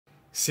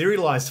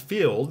Serialized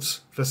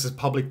fields versus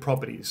public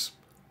properties.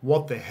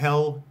 What the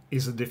hell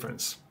is the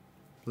difference?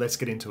 Let's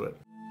get into it.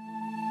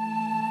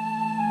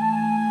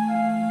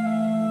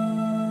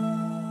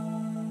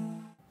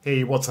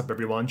 Hey, what's up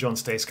everyone? John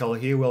Stacecolor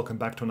here. Welcome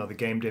back to another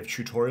game dev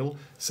tutorial.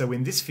 So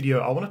in this video,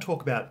 I want to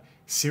talk about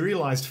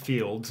serialized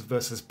fields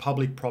versus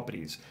public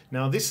properties.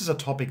 Now this is a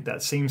topic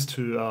that seems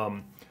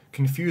to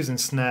confuse and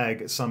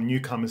snag some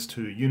newcomers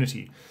to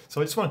Unity.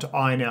 So I just wanted to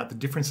iron out the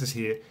differences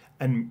here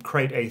and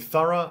create a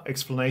thorough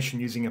explanation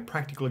using a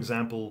practical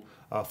example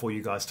for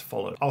you guys to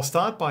follow. I'll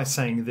start by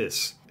saying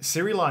this.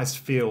 Serialized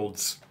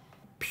fields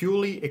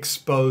purely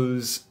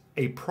expose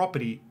a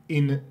property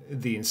in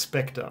the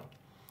inspector,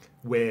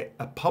 where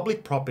a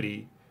public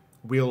property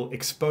will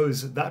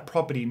expose that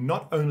property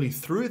not only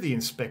through the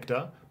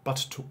inspector, but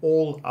to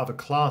all other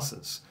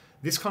classes.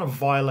 This kind of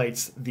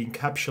violates the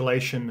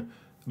encapsulation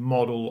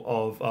model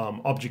of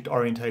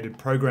object-oriented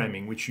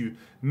programming, which you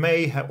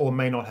may or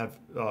may not have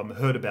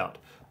heard about.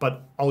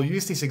 But I'll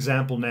use this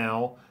example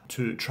now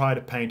to try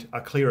to paint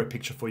a clearer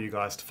picture for you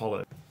guys to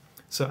follow.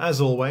 So as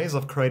always,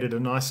 I've created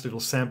a nice little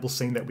sample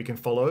scene that we can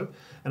follow.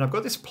 And I've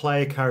got this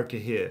player character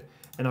here,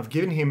 and I've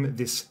given him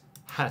this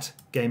hat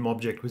game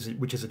object,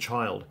 which is a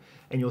child.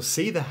 And you'll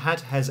see the hat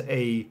has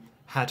a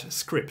hat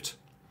script,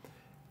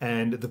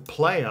 and the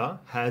player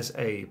has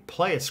a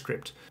player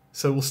script.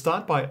 So we'll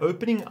start by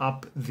opening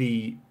up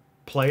the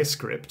player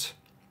script,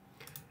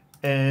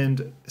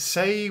 and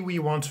say we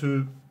want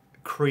to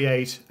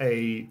create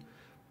a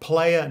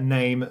player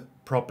name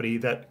property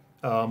that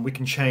we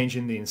can change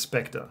in the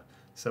inspector.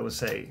 So we'll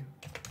say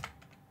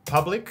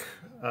public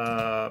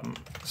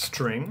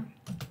string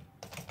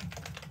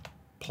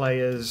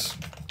player's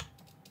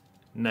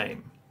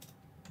name.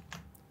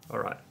 All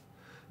right.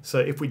 So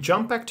if we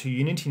jump back to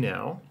Unity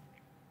now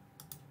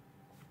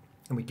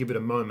and we give it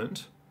a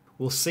moment,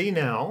 we'll see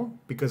now,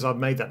 because I've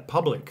made that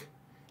public,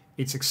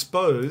 it's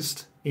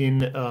exposed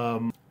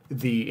in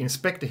the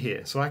inspector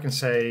here. So I can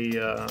say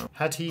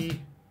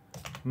Hattie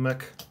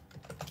McHat.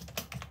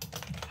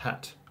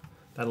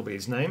 That'll be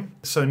his name.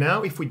 So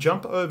now if we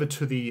jump over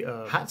to the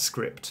hat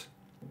script,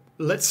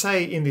 let's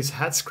say in this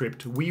hat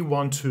script we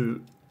want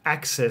to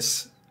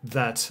access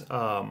that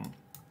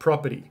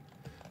property.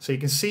 So you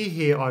can see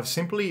here I've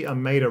simply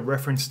made a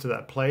reference to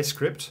that player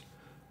script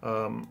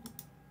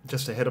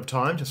just ahead of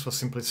time, just for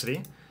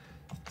simplicity.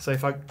 So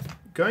if I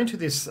go into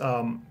this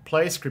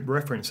player script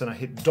reference and I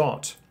hit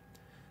dot,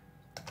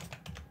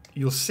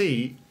 you'll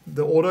see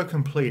the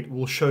autocomplete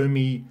will show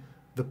me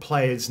the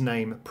player's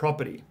name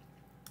property.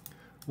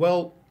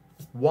 Well,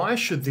 why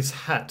should this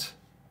hat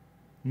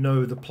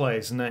know the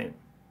player's name?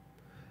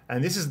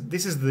 And this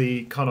is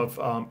the kind of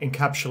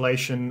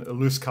encapsulation,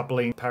 loose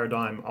coupling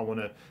paradigm I want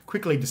to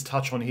quickly just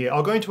touch on here.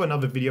 I'll go into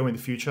another video in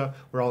the future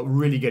where I'll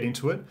really get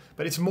into it,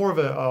 but it's more of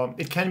a,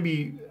 it can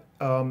be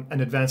an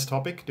advanced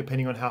topic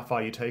depending on how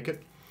far you take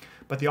it.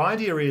 But the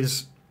idea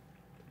is,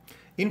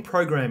 in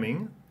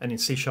programming and in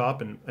C#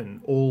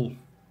 and all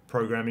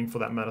programming for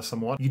that matter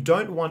somewhat, you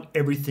don't want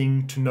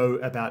everything to know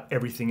about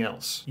everything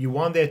else. You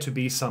want there to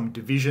be some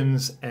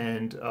divisions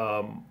and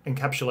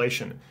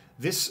encapsulation.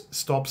 This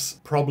stops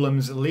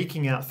problems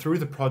leaking out through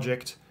the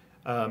project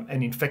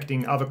and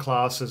infecting other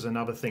classes and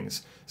other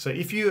things. So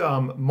if you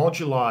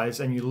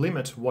modularize and you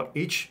limit what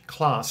each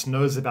class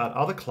knows about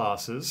other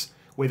classes,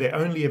 where they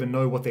only ever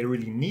know what they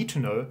really need to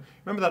know.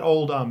 Remember that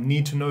old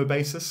need to know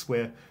basis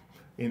where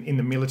in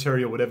the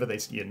military or whatever, they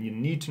say, you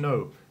need to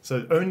know.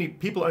 So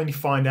people only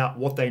find out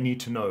what they need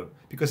to know,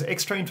 because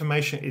extra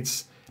information,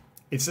 it's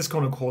just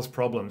going to cause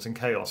problems and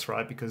chaos,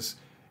 right? Because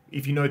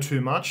if you know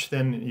too much,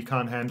 then you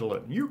can't handle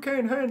it. You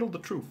can't handle the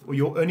truth. Or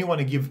you only want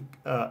to give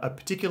a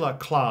particular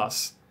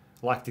class,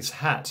 like this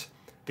hat,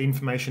 the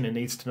information it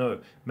needs to know.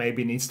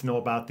 Maybe it needs to know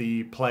about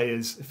the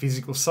player's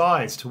physical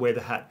size to wear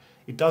the hat.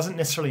 It doesn't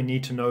necessarily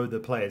need to know the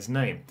player's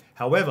name.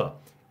 However,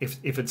 if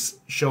it's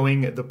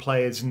showing the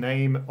player's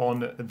name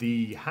on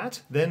the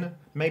hat, then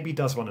maybe it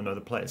does want to know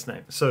the player's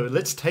name. So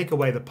let's take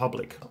away the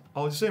public.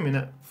 I'll zoom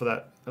in for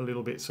that a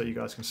little bit so you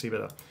guys can see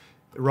better.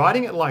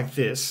 Writing it like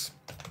this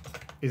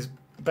is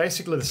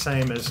basically the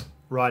same as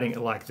writing it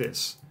like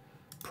this,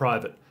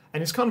 private.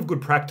 And it's kind of good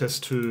practice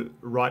to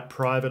write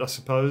private, I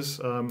suppose.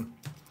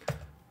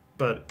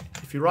 But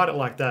if you write it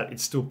like that,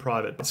 it's still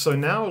private. So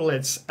now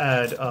let's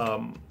add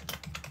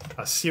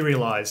a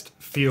serialized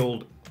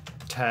field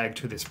tag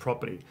to this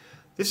property.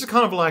 This is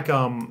kind of like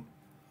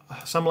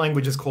some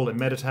languages call it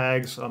meta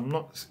tags. I'm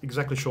not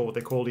exactly sure what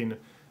they're called in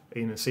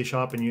C#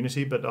 and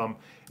Unity, but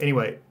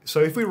anyway,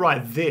 so if we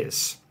write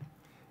this,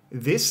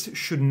 this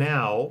should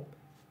now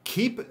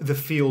keep the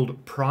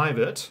field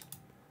private,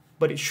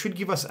 but it should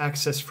give us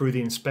access through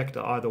the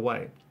inspector either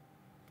way.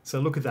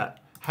 So look at that.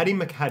 Hattie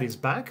McHat is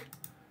back.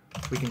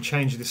 We can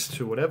change this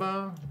to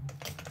whatever.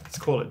 Let's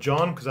call it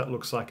John, because that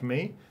looks like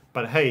me.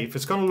 But hey, if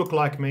it's going to look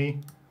like me,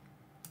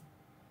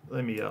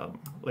 let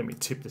me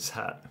tip this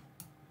hat.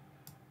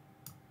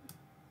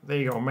 There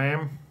you go,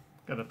 ma'am.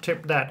 Gotta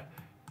tip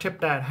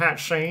that hat,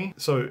 see?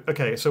 So,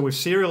 okay, so we've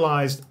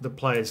serialized the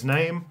player's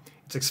name.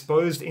 It's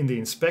exposed in the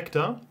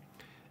inspector.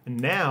 And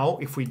now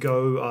if we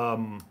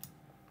go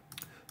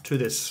to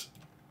this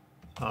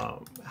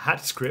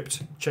hat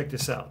script, check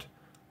this out.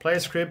 Player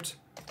script,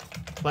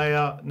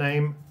 player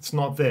name, it's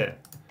not there.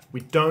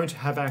 We don't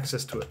have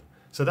access to it.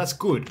 So that's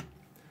good.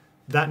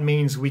 That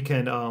means we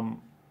can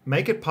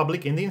make it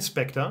public in the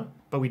inspector,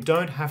 but we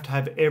don't have to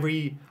have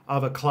every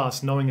other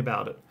class knowing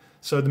about it.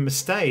 So the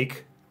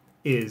mistake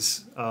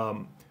is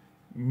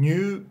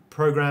new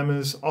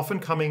programmers, often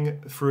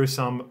coming through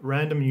some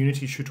random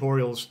Unity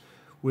tutorials,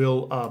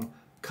 will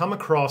come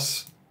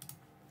across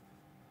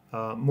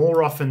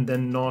more often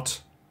than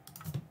not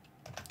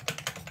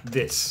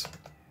this.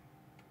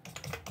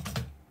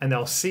 And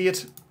they'll see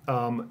it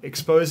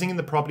exposing in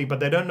the property, but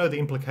they don't know the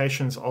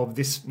implications of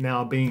this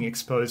now being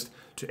exposed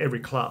to every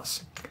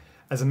class.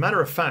 As a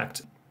matter of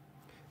fact,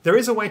 there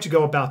is a way to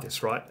go about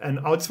this, right? And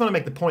I just want to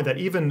make the point that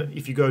even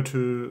if you go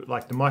to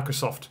like the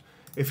Microsoft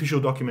official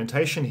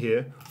documentation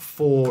here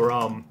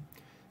for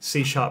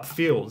C#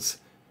 fields,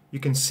 you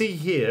can see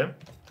here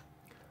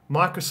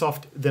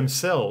Microsoft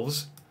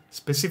themselves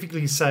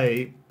specifically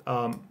say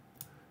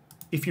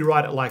if you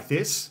write it like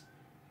this,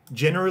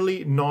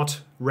 generally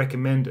not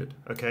recommended.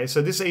 Okay,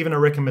 so this is even a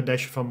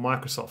recommendation from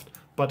Microsoft,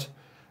 but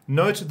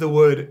note the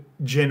word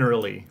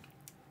generally.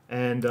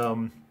 And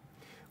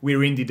we're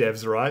indie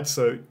devs, right?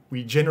 So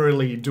we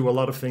generally do a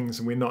lot of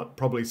things we're not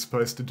probably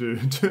supposed to do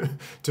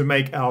to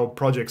make our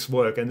projects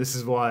work. And this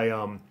is why,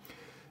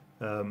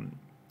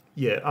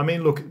 yeah, I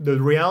mean, look,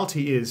 the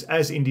reality is,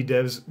 as indie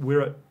devs,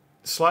 we're a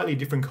slightly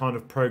different kind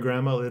of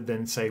programmer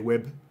than, say,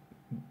 web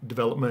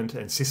development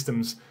and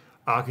systems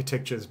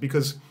architectures,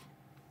 because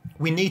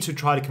we need to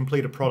try to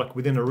complete a product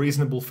within a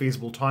reasonable,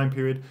 feasible time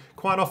period.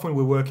 Quite often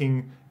we're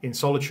working in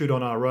solitude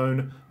on our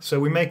own,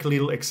 so we make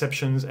little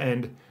exceptions,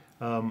 and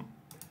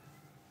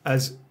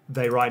as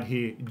they write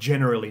here,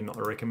 generally not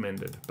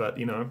recommended. But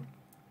you know,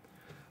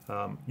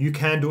 you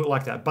can do it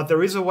like that. But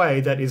there is a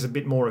way that is a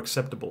bit more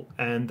acceptable,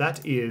 and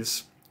that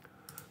is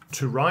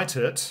to write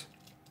it,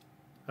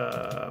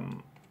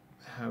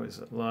 how is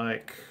it,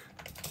 like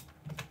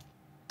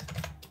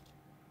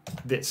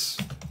this.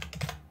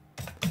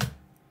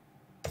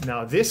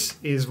 Now this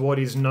is what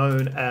is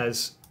known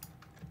as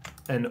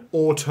an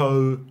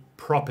auto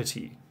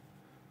property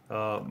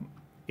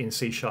in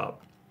C#.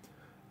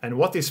 And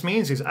what this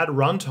means is at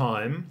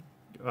runtime,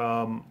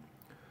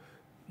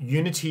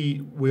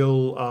 Unity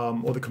will,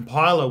 or the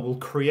compiler will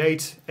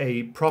create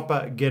a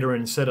proper getter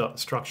and setter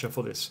structure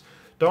for this.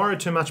 Don't worry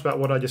too much about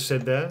what I just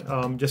said there.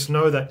 Just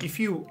know that if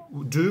you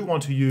do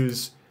want to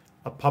use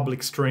a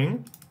public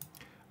string,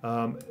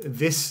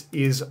 this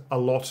is a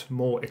lot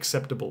more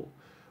acceptable.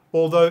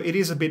 Although it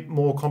is a bit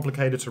more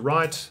complicated to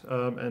write,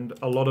 and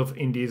a lot of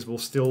indies will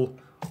still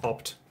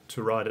opt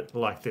to write it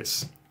like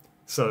this.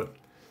 So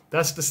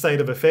that's the state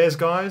of affairs,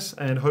 guys,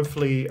 and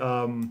hopefully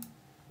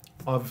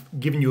I've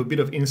given you a bit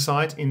of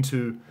insight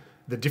into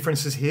the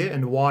differences here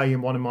and why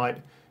one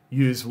might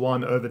use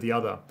one over the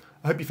other.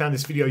 I hope you found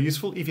this video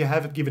useful. If you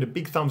have, give it a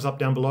big thumbs up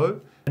down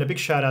below, and a big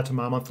shout out to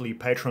my monthly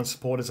Patreon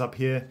supporters up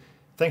here.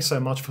 Thanks so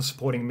much for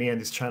supporting me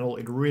and this channel.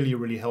 It really,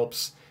 really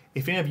helps.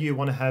 If any of you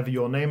want to have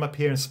your name up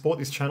here and support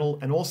this channel,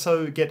 and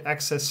also get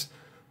access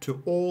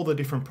to all the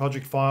different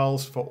project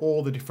files for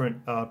all the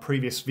different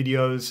previous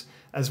videos,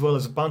 as well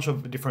as a bunch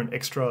of different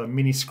extra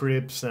mini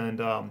scripts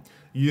and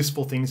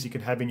useful things you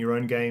can have in your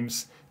own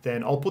games,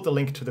 then I'll put the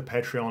link to the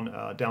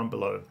Patreon down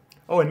below.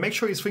 Oh, and make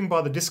sure you swing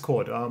by the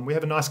Discord. We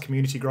have a nice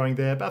community growing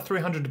there, about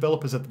 300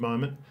 developers at the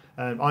moment,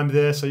 and I'm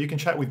there, so you can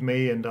chat with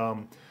me, and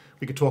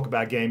we could talk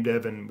about game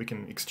dev, and we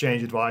can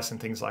exchange advice and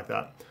things like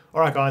that.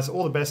 Alright guys,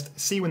 all the best,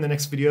 see you in the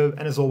next video,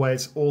 and as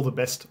always, all the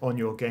best on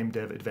your game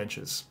dev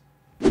adventures.